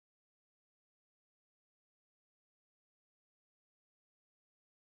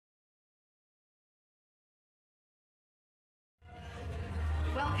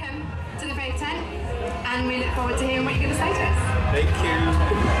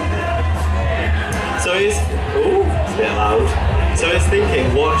So it's a bit loud. So I was thinking,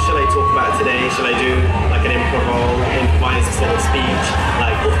 what should I talk about today? Should I do like an improvised sort of speech,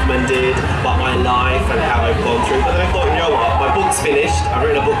 like Uthman did, about my life and how I've gone through? But then I thought, you know what? My book's finished. I've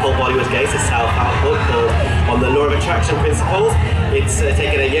written a book called Bollywood Gay. It's a self-help book called On the Law of Attraction Principles. It's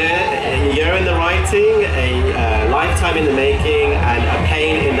taken a year in the writing, a lifetime in the making, and a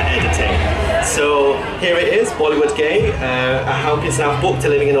pain in the editing. So here it is, Bollywood Gay, a Help Yourself book to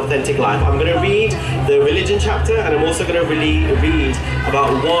living an authentic life. I'm going to read the religion chapter, and I'm also going to read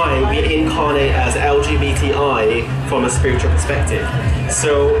about why we incarnate as LGBTI from a spiritual perspective.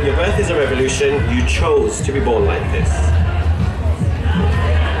 So your birth is a revolution. You chose to be born like this.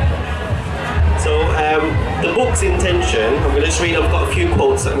 So the book's intention, I'm going to just read, I've got a few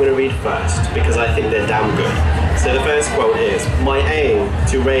quotes that I'm going to read first because I think they're damn good. So the first quote is, my aim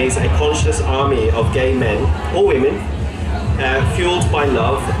to raise a conscious army of gay men or women fueled by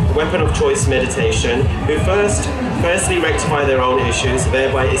love, weapon of choice meditation, who firstly rectify their own issues,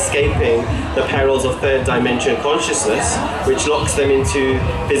 thereby escaping the perils of third dimension consciousness, which locks them into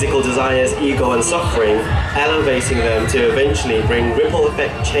physical desires, ego and suffering, elevating them to eventually bring ripple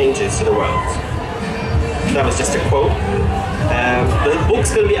effect changes to the world. That was just a quote. The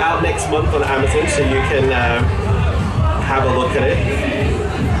book's going to be out next month on Amazon, so you can have a look at it.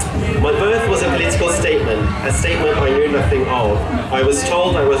 My birth was a political statement, a statement I knew nothing of. I was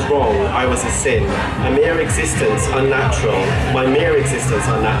told I was wrong, I was a sin, a mere existence unnatural, my mere existence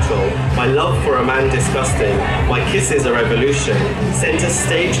unnatural, my love for a man disgusting, my kisses a revolution, center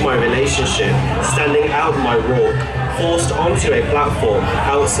stage my relationship, standing out my walk, forced onto a platform,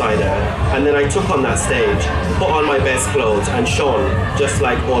 outsider, and then I took on that stage, put on my best clothes and shone, just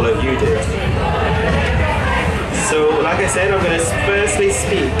like all of you did. So, like I said, I'm going to firstly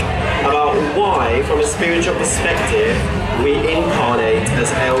speak about why, from a spiritual perspective, we incarnate as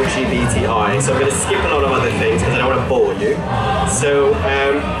LGBTI. So I'm going to skip a lot of other things because I don't want to bore you. So,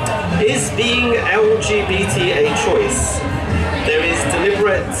 is being LGBT a choice? There is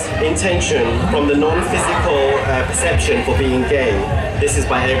deliberate intention from the non-physical perception for being gay. This is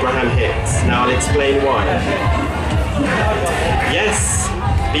by Abraham Hicks. Now I'll explain why. Yes,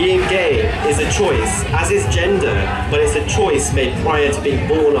 being gay is a choice, as is gender, but it's a choice made prior to being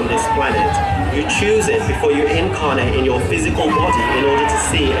born on this planet. You choose it before you incarnate in your physical body in order to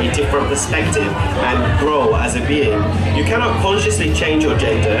see a different perspective and grow as a being. You cannot consciously change your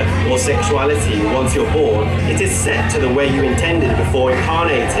gender or sexuality once you're born. It is set to the way you intended before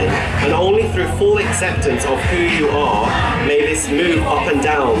incarnating, and only through full acceptance of who you are may this move up and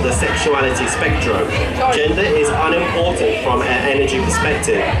down the sexuality spectrum. Gender is unimportant from an energy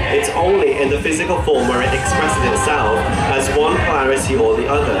perspective. It's only in the physical form where it expresses itself as one polarity or the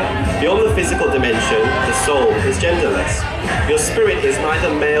other. Beyond the physical dimension, the soul is genderless. Your spirit is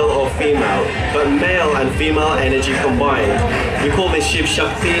neither male or female, but male and female energy combined. We call this Shiv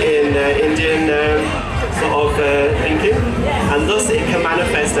Shakti in Indian sort of thinking, and thus it can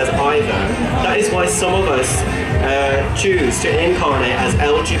manifest as either. That is why some of us choose to incarnate as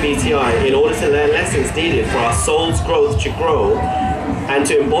LGBTI in order to learn lessons needed for our soul's growth to grow and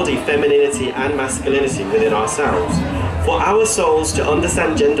to embody femininity and masculinity within ourselves. For our souls to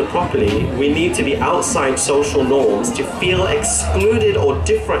understand gender properly, we need to be outside social norms to feel excluded or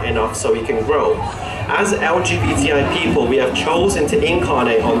different enough so we can grow. As LGBTI people, we have chosen to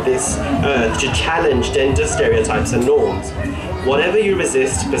incarnate on this earth to challenge gender stereotypes and norms. Whatever you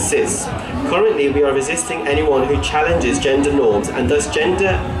resist persists. Currently, we are resisting anyone who challenges gender norms, and thus gender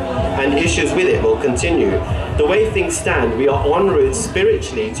and issues with it will continue. The way things stand, we are en route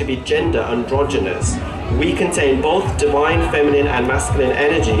spiritually to be gender androgynous. We contain both divine feminine and masculine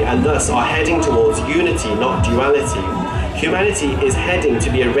energy, and thus are heading towards unity, not duality. Humanity is heading to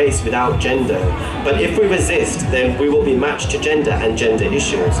be a race without gender, but if we resist, then we will be matched to gender and gender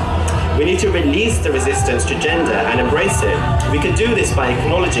issues. We need to release the resistance to gender and embrace it. We can do this by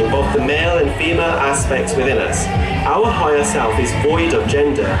acknowledging both the male and female aspects within us. Our higher self is void of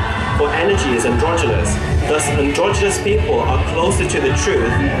gender, for energy is androgynous. Thus, androgynous people are closer to the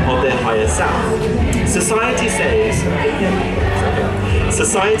truth of their higher self. Society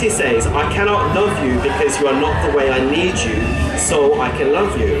says, I cannot love you because you are not the way I need you, so I can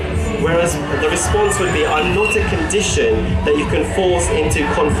love you. Whereas the response would be, I'm not a condition that you can force into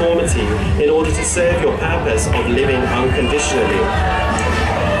conformity in order to serve your purpose of living unconditionally,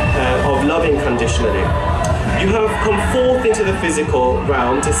 of loving conditionally. You have come forth into the physical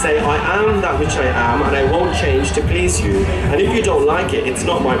realm to say, I am that which I am, and I won't change to please you. And if you don't like it, it's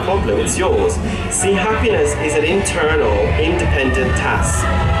not my problem, it's yours. See, happiness is an internal, independent task.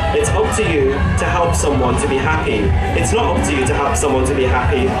 It's up to you to help someone to be happy. It's not up to you to help someone to be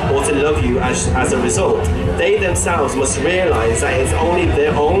happy or to love you as a result. They themselves must realize that it's only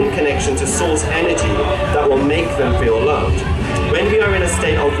their own connection to source energy that will make them feel loved. When we are in a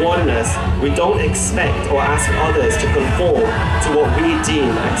state of oneness, we don't expect or ask others to conform to what we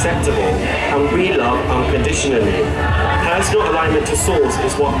deem acceptable, and we love unconditionally. Personal alignment to source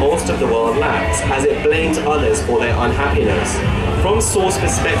is what most of the world lacks, as it blames others for their unhappiness. From source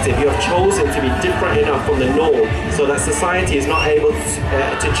perspective, you have chosen to be different enough from the norm so that society is not able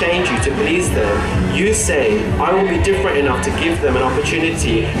to change you to please them. You say, I will be different enough to give them an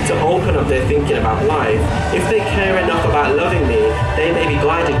opportunity to open up their thinking about life. If they care enough about loving me, they may be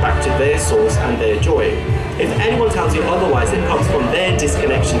guided back to their source and their joy. If anyone tells you otherwise, it comes from their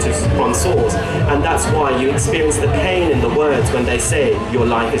disconnection from source, and that's why you experience the pain in the words when they say your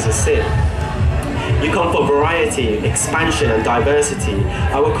life is a sin. You come for variety, expansion, and diversity.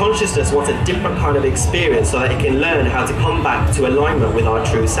 Our consciousness wants a different kind of experience so that it can learn how to come back to alignment with our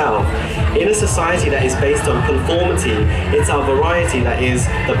true self. In a society that is based on conformity, it's our variety that is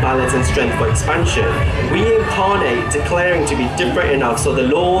the balance and strength for expansion. We incarnate, declaring to be different enough so that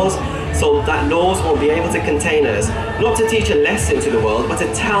laws won't be able to contain us, not to teach a lesson to the world, but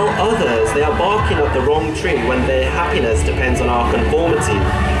to tell others they are barking up the wrong tree when their happiness depends on our conformity.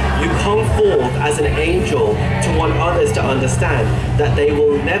 You come forth as an angel to want others to understand that they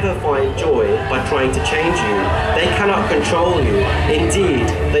will never find joy by trying to change you. They cannot control you. Indeed,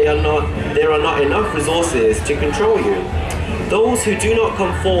 there are not enough resources to control you. Those who do not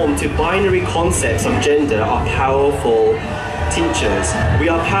conform to binary concepts of gender are powerful teachers. We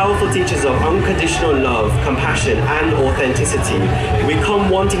are powerful teachers of unconditional love, compassion, and authenticity. We come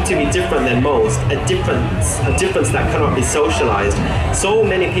wanting to be different than most, a difference that cannot be socialized. So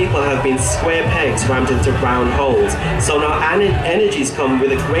many people have been square pegs rammed into round holes. So now energies come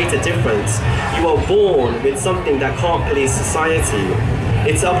with a greater difference. You are born with something that can't please society.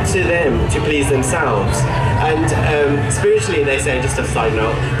 It's up to them to please themselves. And spiritually, they say, just a side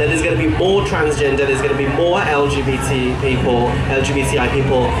note, that there's going to be more transgender, there's going to be more LGBTI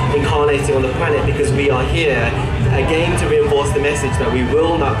people incarnating on the planet, because we are here again to reinforce the message that we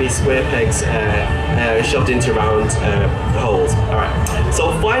will not be square pegs shoved into round holes. All right.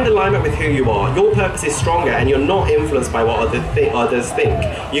 So find alignment with who you are. Your purpose is stronger, and you're not influenced by what others think.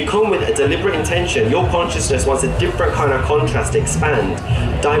 You come with a deliberate intention. Your consciousness wants a different kind of contrast to expand.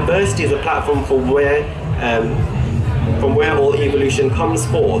 Diversity is a platform from where all evolution comes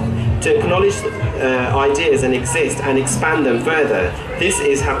forth, to acknowledge ideas and exist and expand them further. This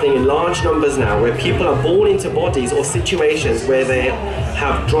is happening in large numbers now, where people are born into bodies or situations where they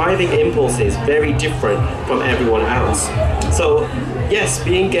have driving impulses very different from everyone else. So yes,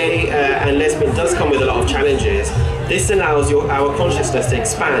 being gay and lesbian does come with a lot of challenges. This allows our consciousness to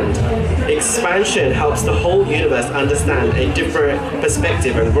expand. Expansion helps the whole universe understand a different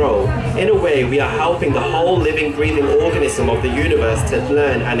perspective and grow. In a way, we are helping the whole living, breathing organism of the universe to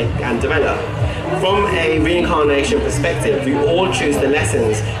learn and develop. From a reincarnation perspective, we all choose the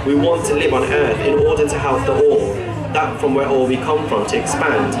lessons we want to live on Earth in order to help the all. That from where all we come from, to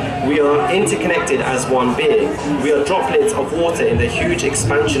expand. We are interconnected as one being. We are droplets of water in the huge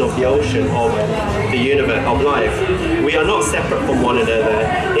expansion of the ocean of the universe, of life. We are not separate from one another.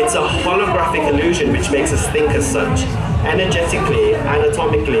 It's a holographic illusion which makes us think as such. Energetically,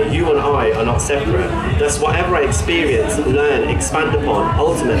 anatomically, you and I are not separate. Thus, whatever I experience, learn, expand upon,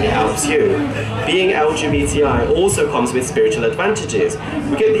 ultimately helps you. Being LGBTI also comes with spiritual advantages.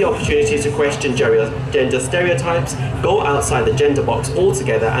 We get the opportunity to question gender stereotypes, go outside the gender box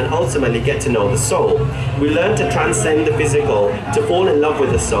altogether, and ultimately get to know the soul. We learn to transcend the physical, to fall in love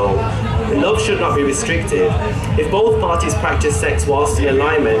with the soul. Love should not be restricted. If both parties practice sex whilst in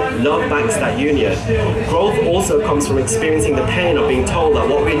alignment, love backs that union. Growth also comes from experiencing the pain of being told that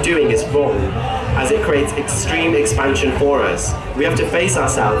what we're doing is wrong, as it creates extreme expansion for us. We have to face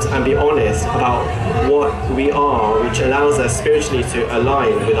ourselves and be honest about what we are, which allows us spiritually to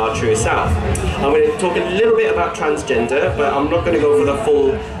align with our true self. I'm going to talk a little bit about transgender, but I'm not going to go for the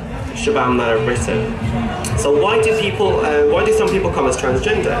full shabam that I've written. So why do some people come as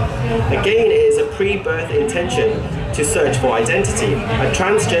transgender? Again, it is a pre-birth intention to search for identity. A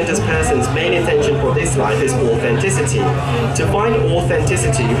transgender person's main intention for this life is authenticity. To find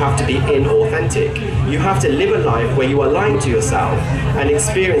authenticity, you have to be inauthentic. You have to live a life where you are lying to yourself and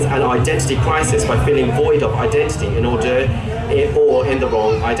experience an identity crisis by feeling void of identity or in the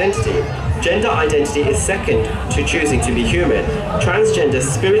wrong identity. Gender identity is second to choosing to be human. Transgenders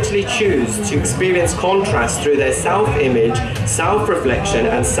spiritually choose to experience contrast through their self-image, self-reflection,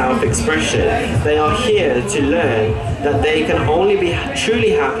 and self-expression. They are here to learn that they can only be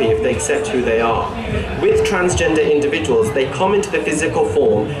truly happy if they accept who they are. With transgender individuals, they come into the physical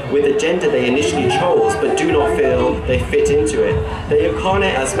form with the gender they initially chose, but do not feel they fit into it. They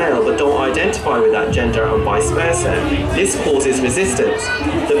incarnate as male, but don't identify with that gender, and vice versa. This causes resistance.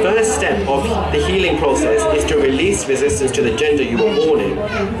 The first step of the healing process is to release resistance to the gender you were born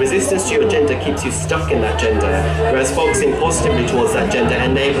in. Resistance to your gender keeps you stuck in that gender, whereas focusing positively towards that gender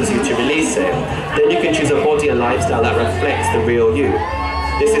enables you to release it. Then you can choose a body and lifestyle that reflects the real you.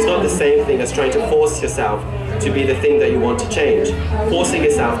 This is not the same thing as trying to force yourself to be the thing that you want to change. Forcing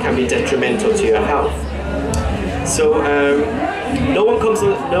yourself can be detrimental to your health. So no one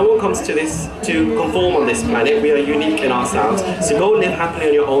comes to this to conform on this planet. We are unique in ourselves. So go live happily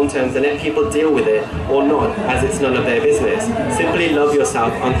on your own terms and let people deal with it or not, as it's none of their business. Simply love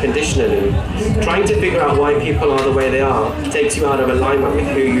yourself unconditionally. Trying to figure out why people are the way they are takes you out of alignment with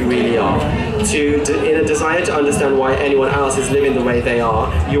who you really are. In a desire to understand why anyone else is living the way they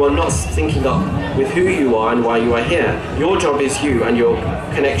are, you are not syncing up with who you are and why you are here. Your job is you and your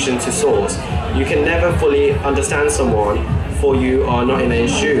connection to source. You can never fully understand someone, for you are not in their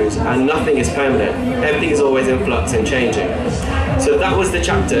shoes, and nothing is permanent. Everything is always in flux and changing. So that was the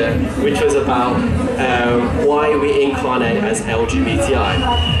chapter which was about why we incarnate as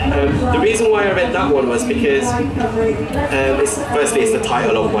LGBTI. The reason why I read that one was because firstly it's the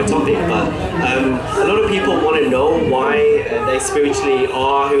title of my topic, but a lot of people want to know why they spiritually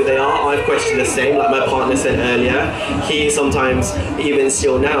are who they are. I've questioned the same, like my partner said earlier. He sometimes, even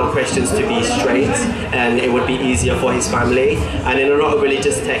still now, questions to be straight and it would be easier for his family. And in a lot of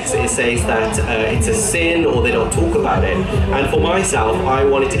religious texts it says that it's a sin or they don't talk about it. And for myself, I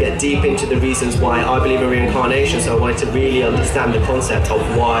wanted to get deep into the reasons why I believe in reincarnation, so I wanted to really understand the concept of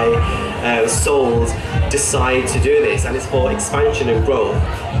why souls decide to do this, and it's for expansion and growth.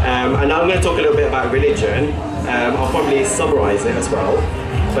 And now I'm going to talk a little bit about religion. I'll probably summarize it as well.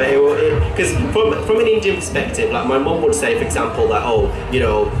 But because from an Indian perspective, like my mom would say, for example, that, oh, you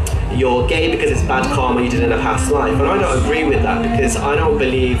know, you're gay because it's bad karma you did in a past life. And I don't agree with that, because I don't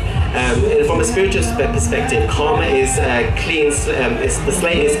believe, from a spiritual perspective, karma is clean. The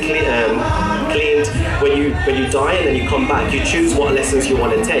slate is cleaned when you die and then you come back. You choose what lessons you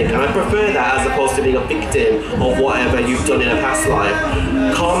want to take, and I prefer that as opposed to being a victim of whatever you've done in a past life.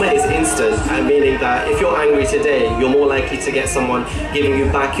 Karma is instant, and meaning that if you're angry today, you're more likely to get someone giving you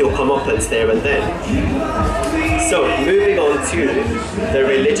back your comeuppance there and then. So moving on to the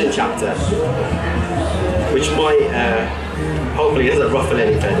religion chapter, which might hopefully doesn't ruffle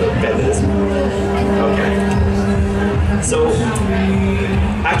any feathers. Okay. So,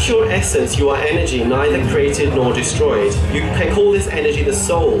 at your essence, you are energy, neither created nor destroyed. You can call this energy the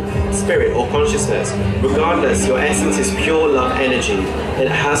soul, spirit, or consciousness. Regardless, your essence is pure love energy. It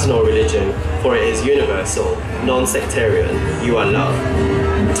has no religion, for it is universal, non-sectarian. You are love.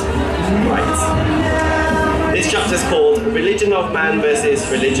 Right. This chapter is called Religion of Man versus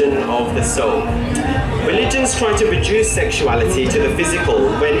Religion of the Soul. Religions try to reduce sexuality to the physical,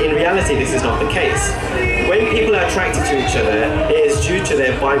 when in reality this is not the case. When people are attracted to each other, it is due to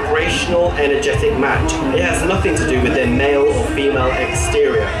their vibrational, energetic match. It has nothing to do with their male or female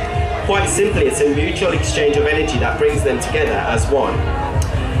exterior. Quite simply, it's a mutual exchange of energy that brings them together as one.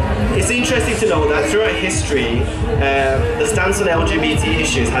 It's interesting to know that throughout history, the stance on LGBT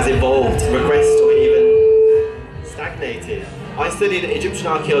issues has evolved, regressed, or even stagnated. I studied Egyptian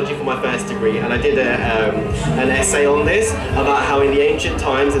archaeology for my first degree, and I did an essay on this, about how in the ancient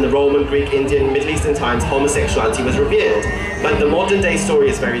times, in the Roman, Greek, Indian, Middle Eastern times, homosexuality was revered. But the modern day story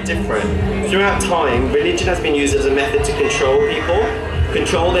is very different. Throughout time, religion has been used as a method to control people,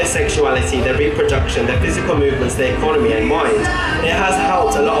 control their sexuality, their reproduction, their physical movements, their economy and mind. It has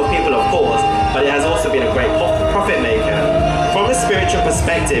helped a lot of people, of course, but it has also been a great profit maker. From a spiritual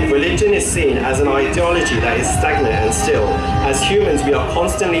perspective, religion is seen as an ideology that is stagnant and still. As humans, we are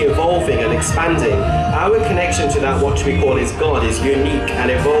constantly evolving and expanding. Our connection to that what we call is God is unique and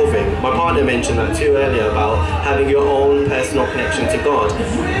evolving. My partner mentioned that too earlier, about having your own personal connection to God.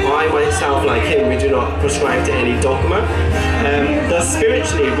 I myself, like him, we do not prescribe to any dogma. Thus,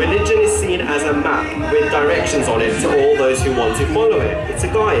 spiritually, religion is seen as a map with directions on it to all those who want to follow it. It's a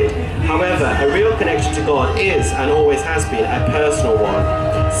guide. However, a real connection to God is, and always has been, a personal one.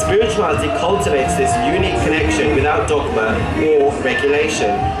 Spirituality cultivates this unique connection without dogma or regulation.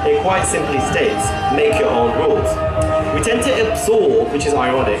 It quite simply states, make your own rules. We tend to absorb, which is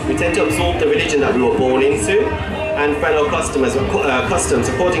ironic, we tend to absorb the religion that we were born into. and fellow customs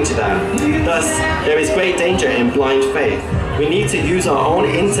according to that. Thus, there is great danger in blind faith. We need to use our own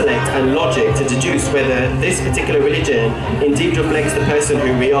intellect and logic to deduce whether this particular religion indeed reflects the person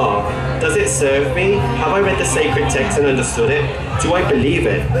who we are. Does it serve me? Have I read the sacred text and understood it? Do I believe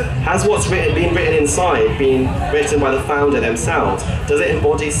it? Has what's been written inside been written by the founder themselves? Does it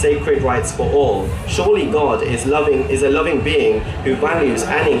embody sacred rights for all? Surely God is a loving being who values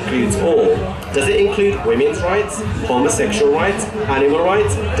and includes all. Does it include women's rights, homosexual rights, animal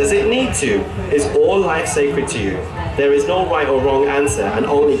rights? Does it need to? Is all life sacred to you? There is no right or wrong answer, and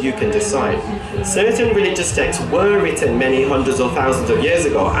only you can decide. Certain religious texts were written many hundreds or thousands of years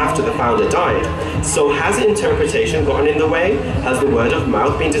ago after the founder died. So has interpretation gotten in the way? Has the word of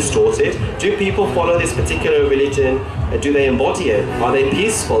mouth been distorted? Do people follow this particular religion? Do they embody it? Are they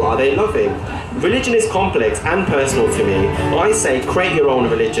peaceful? Are they loving? Religion is complex and personal to me. I say create your own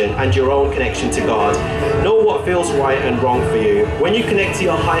religion and your own connection to God. Know what feels right and wrong for you. When you connect to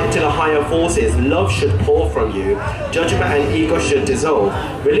the higher forces, love should pour from you. Judgment and ego should dissolve.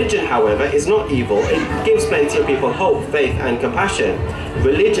 Religion, however, is not evil. It gives plenty of people hope, faith and compassion.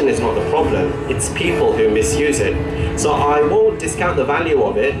 Religion is not the problem. It's people who misuse it. So I won't discount the value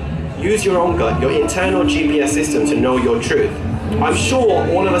of it. Use your own gut, your internal GPS system to know your truth. I'm sure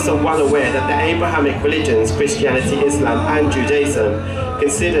all of us are well aware that the Abrahamic religions, Christianity, Islam and Judaism,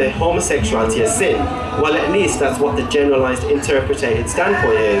 consider homosexuality a sin. Well, at least that's what the generalized interpreted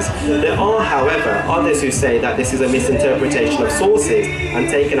standpoint is. There are, however, others who say that this is a misinterpretation of sources and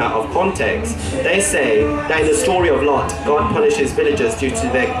taken out of context. They say that in the story of Lot, God punishes villagers due to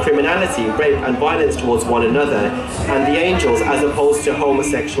their criminality, rape and violence towards one another, and the angels as opposed to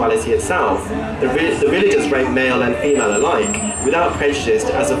homosexuality itself. The villagers rape male and female alike, without prejudice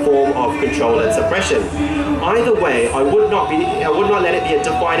as a form of control and suppression. Either way, I would not let it be a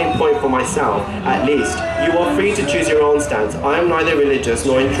defining point for myself, at least. You are free to choose your own stance. I am neither religious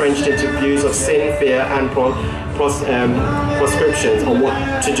nor entrenched into views of sin, fear and prescriptions on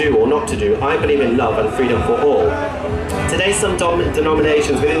what to do or not to do. I believe in love and freedom for all. Today, some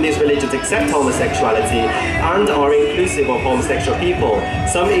denominations within these religions accept homosexuality and are inclusive of homosexual people.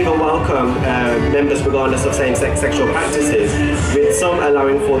 Some even welcome members regardless of same-sex sexual practices, with some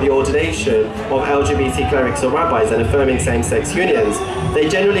allowing for the ordination of LGBT clerics or rabbis and affirming same-sex unions. They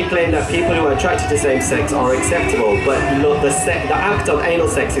generally claim that people who are attracted to same-sex are acceptable, but the act of anal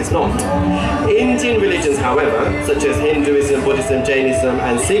sex is not. Indian religions, however, such as Hinduism, Buddhism, Jainism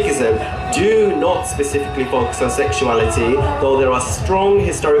and Sikhism, do not specifically focus on sexuality, though there are strong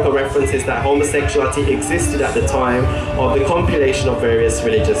historical references that homosexuality existed at the time of the compilation of various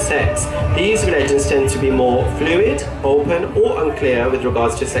religious sects. These religions tend to be more fluid, open or unclear with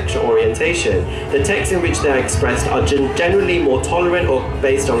regards to sexual orientation. The texts in which they are expressed are generally more tolerant or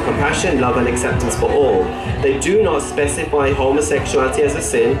based on compassion, love and acceptance for all. They do not specify homosexuality as a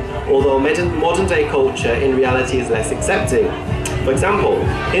sin, although modern day culture in reality is less accepting. For example,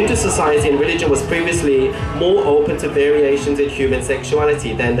 Hindu society and religion was previously more open to variations in human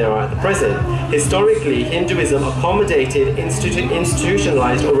sexuality than there are at the present. Historically, Hinduism accommodated,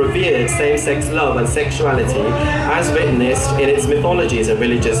 institutionalized or revered same-sex love and sexuality as witnessed in its mythologies and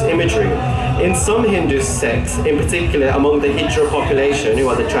religious imagery. In some Hindu sects, in particular among the Hijra population, who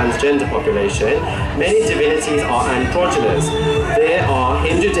are the transgender population, many divinities are androgynous. There are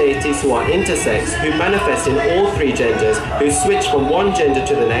Hindu deities who are intersex, who manifest in all three genders, who switch from one gender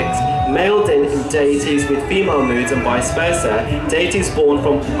to the next, male deities with female moods and vice versa, deities born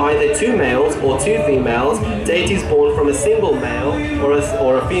from either two males or two females, deities born from a single male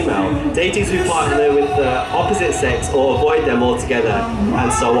or a female, deities who partner with the opposite sex or avoid them altogether,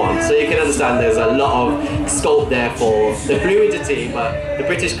 and so on. So you can understand there's a lot of scope there for the fluidity, but the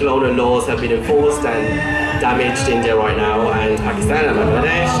British colonial laws have been enforced and damaged India right now, and Pakistan and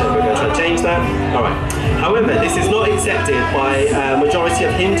Bangladesh, and we're going to try to change that. Alright. However, this is not accepted by a majority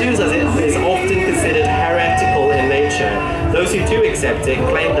of Hindus, as it is often considered heretical in nature. Those who do accept it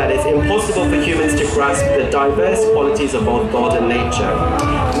claim that it's impossible for humans to grasp the diverse qualities of both God and nature.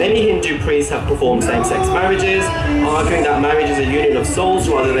 Many Hindu priests have performed same-sex marriages, arguing that marriage is a union of souls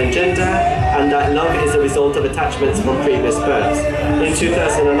rather than gender, and that love is a result of attachments from previous births. In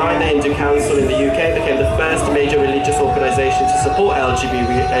 2009, the Hindu Council in the UK became the first major religious organisation to support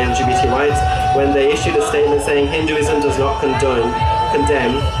LGBT rights when they issued a statement saying Hinduism does not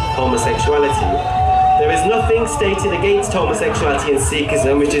condemn homosexuality. There is nothing stated against homosexuality in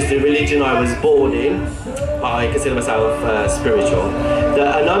Sikhism, which is the religion I was born in. I consider myself spiritual. The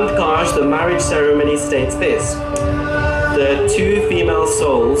Anand Karj, the marriage ceremony, states this: the two female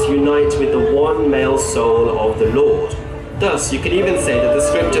souls unite with the one male soul of the Lord. Thus, you could even say that the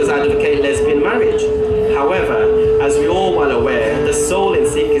scriptures advocate lesbian marriage. However, as we all well aware, the soul in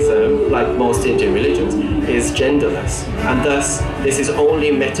Sikhism, like most Indian religions, is genderless, and thus this is only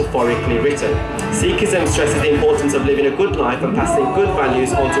metaphorically written. Sikhism stresses the importance of living a good life and passing good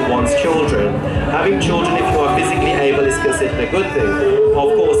values on to one's children. Having children, if you are physically able, is considered a good thing. Of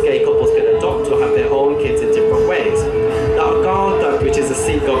course, gay couples can adopt or have their own kids in different ways. The Akal Takht, which is a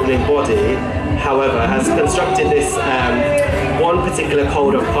Sikh governing body, however, has constructed this one particular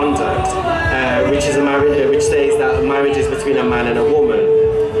code of conduct, which says that marriage is between a man and a woman.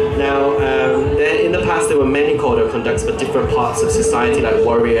 Now, in the past there were many code of conducts for different parts of society, like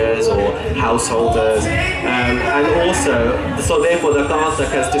warriors or householders, and also, so therefore the Akal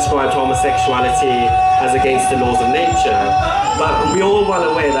Takht has described homosexuality as against the laws of nature. But we're all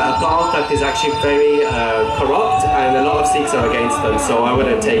well aware that Akal Takht is actually very corrupt, and a lot of Sikhs are against them, so I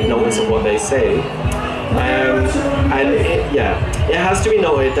wouldn't take notice of what they say. It has to be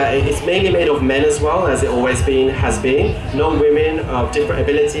noted that it's mainly made of men as well, as it always has been. No women of different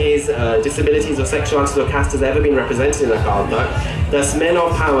abilities, disabilities or sexualities or caste has ever been represented in the Akal Takht. Thus, men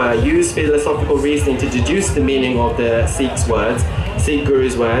of power use philosophical reasoning to deduce the meaning of the Sikh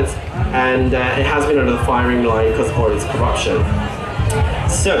Guru's words, and it has been under the firing line because of its corruption.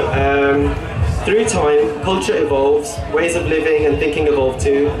 So, through time, culture evolves, ways of living and thinking evolve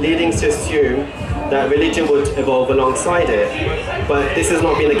too, leading to assume that religion would evolve alongside it. But this has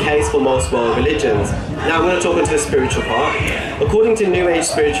not been the case for most world religions. Now I'm going to talk into the spiritual part. According to New Age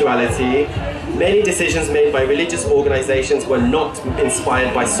spirituality, many decisions made by religious organizations were not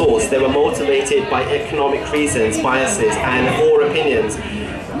inspired by source. They were motivated by economic reasons, biases, and/or opinions.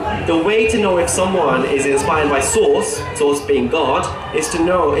 The way to know if someone is inspired by source being God, is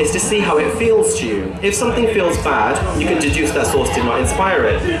to see how it feels to you. If something feels bad, you can deduce that source did not inspire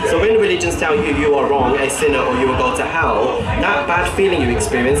it. So when religions tell you you are wrong, a sinner, or you will go to hell, that bad feeling you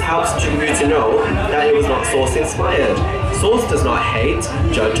experience helps you to know that it was not source inspired. Source does not hate,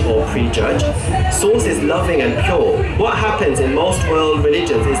 judge, or prejudge. Source is loving and pure. What happens in most world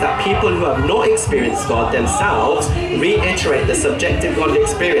religions is that people who have not experienced God themselves reiterate the subjective God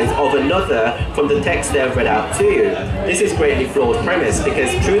experience of another from the text they have read out to you. This is greatly flawed premise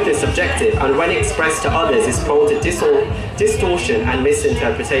because truth is subjective, and when expressed to others is prone to distortion and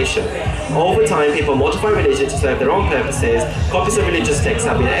misinterpretation. Over time, people modify religion to serve their own purposes. Copies of religious texts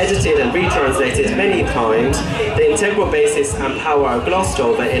have been edited and retranslated many times. The integral basis and power are glossed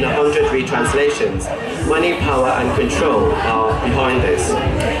over in 100 retranslations. Money, power, and control are behind this.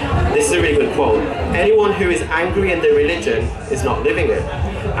 This is a really good quote. Anyone who is angry in their religion is not living it.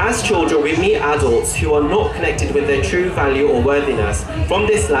 As children, we meet adults who are not connected with their true value or worthiness. From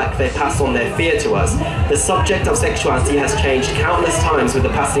this lack, they pass on their fear to us. The subject of sexuality has changed countless times with the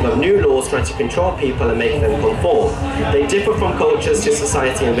passing of new laws trying to control people and make them conform. They differ from cultures to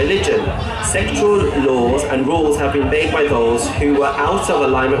society and religion. Sexual laws and rules have been made by those who were out of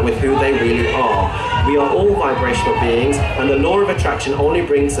alignment with who they really are. We are all vibrational beings, and the law of attraction only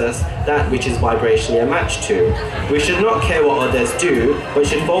brings us that which is vibrationally matched to. We should not care what others do, but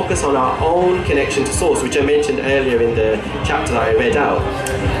should focus on our own connection to source, which I mentioned earlier in the chapter that I read out.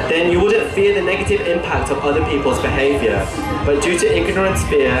 Then you wouldn't fear the negative impact of other people's behavior. But due to ignorance,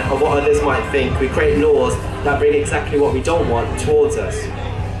 fear of what others might think, we create laws that bring exactly what we don't want towards us.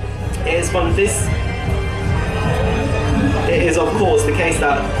 It is of course the case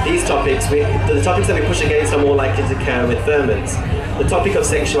that these topics, the topics that we push against are more likely to occur with ferments. The topic of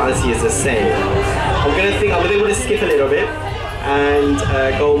sexuality is the same. I'm going to skip a little bit and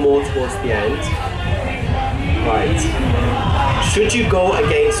go more towards the end. Right. Should you go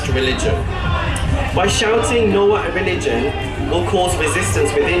against religion? By shouting no at religion will cause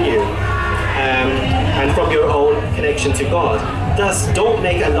resistance within you and from your own connection to God. Thus, don't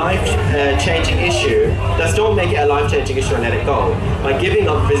make it a life-changing issue and let it go. By giving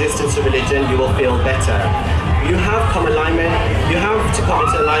up resistance to religion, you will feel better. You have to come into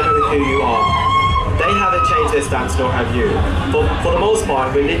alignment with who you are. They haven't changed their stance, nor have you. For the most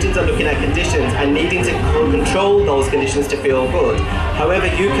part, religions are looking at conditions and needing to control those conditions to feel good. However,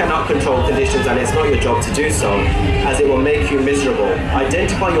 you cannot control conditions, and it's not your job to do so, as it will make you miserable.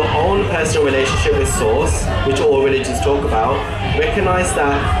 Identify your own personal relationship with Source, which all religions talk about. Recognize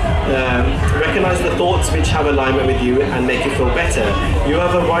the thoughts which have alignment with you and make you feel better. You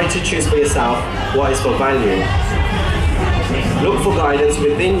have a right to choose for yourself what is for value. Look for guidance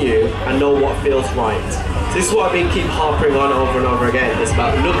within you and know what feels right. So this is what I've been keep harping on over and over again. It's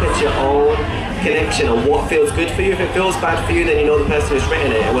about look at your own connection and what feels good for you. If it feels bad for you, then you know the person who's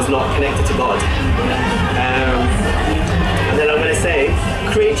written it was not connected to God. And then I'm going to say,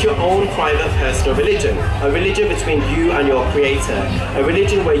 create your own private personal religion, a religion between you and your creator, a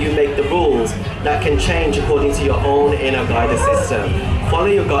religion where you make the rules that can change according to your own inner guidance system. Follow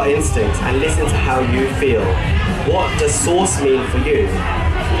your gut instinct and listen to how you feel. What does source mean for you?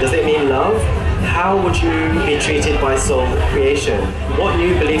 Does it mean love? How would you be treated by soul creation? What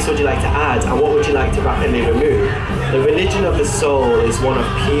new beliefs would you like to add, and what would you like to rapidly remove? The religion of the soul is one of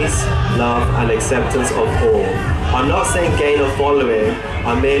peace, love, and acceptance of all. I'm not saying gain a following,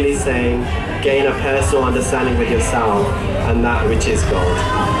 I'm merely saying gain a personal understanding with yourself and that which is God.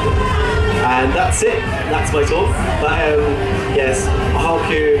 And that's it, that's my talk. But yes, I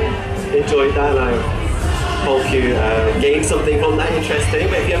hope you enjoyed that, and I hope you gained something from that interesting.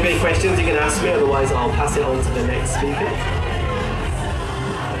 But if you have any questions, you can ask me, otherwise I'll pass it on to the next speaker.